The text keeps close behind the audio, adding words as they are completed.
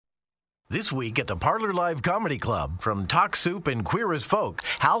This week at the Parlor Live Comedy Club, from Talk Soup and Queer as Folk,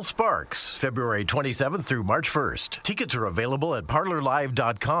 Hal Sparks, February 27th through March 1st. Tickets are available at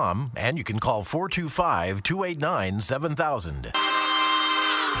parlorlive.com, and you can call 425-289-7000.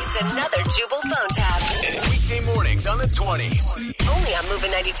 It's another Jubal phone tap. And weekday mornings on the 20s. Only on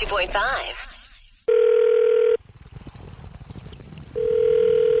Moving 92.5.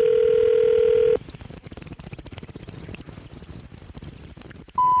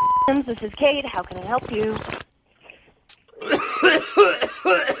 This is Kate. How can I help you?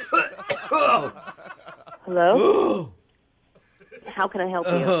 Hello? How can I help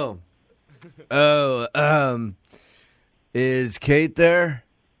you? Is Kate there?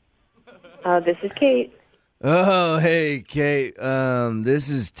 This is Kate. Oh, hey, Kate. This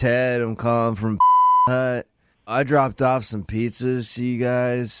is Ted. I'm calling from Hut. I dropped off some pizzas to you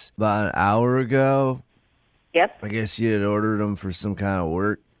guys about an hour ago. Yep. I guess you had ordered them for some kind of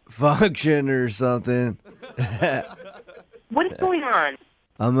work function or something. What is going on?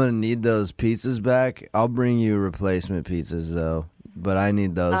 I'm going to need those pizzas back. I'll bring you replacement pizzas, though. But I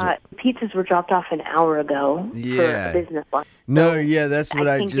need those. Pizzas were dropped off an hour ago for a business lunch. No, yeah, that's what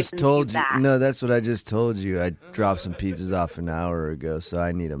I just told you. Back. No, that's what I just told you. I dropped some pizzas off an hour ago, so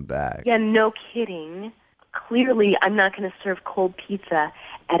I need them back. Yeah, no kidding. Clearly, I'm not going to serve cold pizza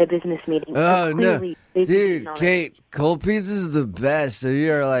at a business meeting. Oh, no. Dude, Kate, cold pizza is the best. So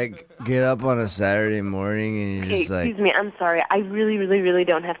you're like, get up on a Saturday morning and you're just like... Excuse me, I'm sorry. I really, really, really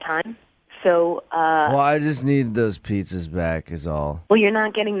don't have time. So, Well, I just need those pizzas back is all. Well, you're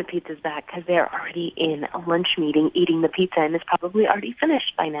not getting the pizzas back because they're already in a lunch meeting eating the pizza, and it's probably already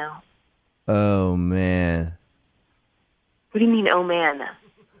finished by now. Oh, man. What do you mean, oh, man?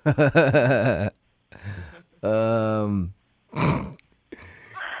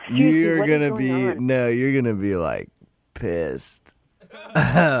 You're gonna be like pissed.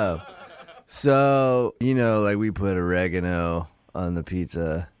 So, like we put oregano on the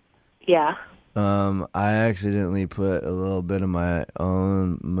pizza. Yeah. I accidentally put a little bit of my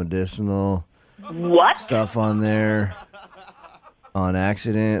own medicinal stuff on there on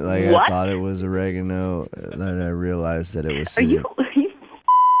accident. Like I thought it was oregano, then I realized that it was. Are you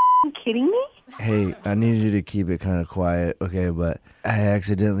kidding me? Hey, I need you to keep it kind of quiet, okay? But I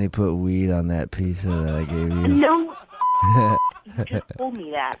accidentally put weed on that pizza that I gave you. No, you just told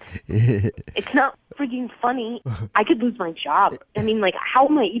me that. It's not freaking funny. I could lose my job. I mean, like, how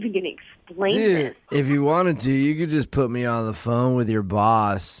am I even going to explain this? If you wanted to, you could just put me on the phone with your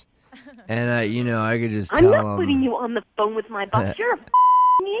boss, and I could just tell him. I'm not putting you on the phone with my boss. You're a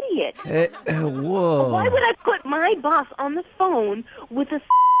idiot. Whoa. Why would I put my boss on the phone with a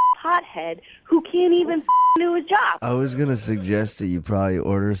hothead who can't even do a job? I was going to suggest that you probably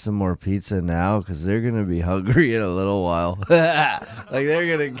order some more pizza now because they're going to be hungry in a little while. Like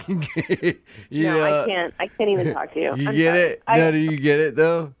they're going to... I can't. I can't even talk to you. You get it? No, do you get it,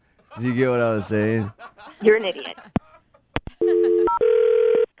 though? Do you get what I was saying? You're an idiot.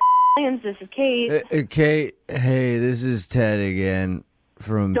 This is Kate. Kate, hey, this is Ted again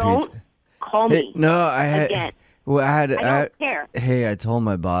from... Don't call me again. Well, I don't care. Hey, I told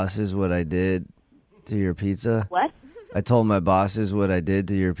my bosses what I did to your pizza. What? I told my bosses what I did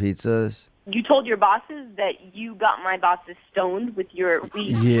to your pizzas. You told your bosses that you got my bosses stoned with your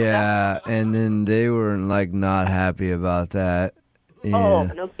weed? Yeah, and then they were like not happy about that. Yeah. Oh,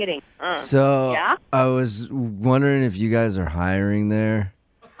 no kidding. So yeah? I was wondering if you guys are hiring there.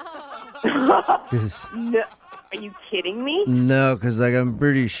 No. Are you kidding me? No, because I'm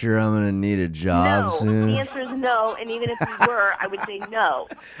pretty sure I'm going to need a job soon. The answer is no, and even if we were, I would say no.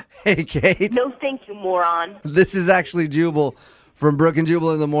 Hey, Kate. No, thank you, moron. This is actually Jubal from Brooke and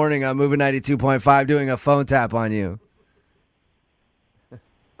Jubal in the Morning. I'm moving 92.5 doing a phone tap on you.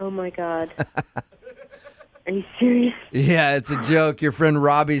 Oh, my God. Are you serious? Yeah, it's a joke. Your friend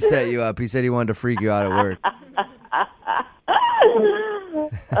Robbie set you up. He said he wanted to freak you out at work.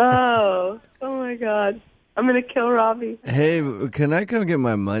 Oh, my God. I'm going to kill Robbie. Hey, can I come get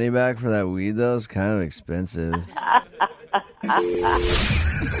my money back for that weed, though? It's kind of expensive. Wake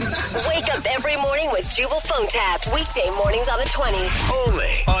up every morning with Jubal phone taps. Weekday mornings on the 20s.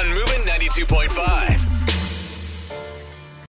 Only on Moving 92.5.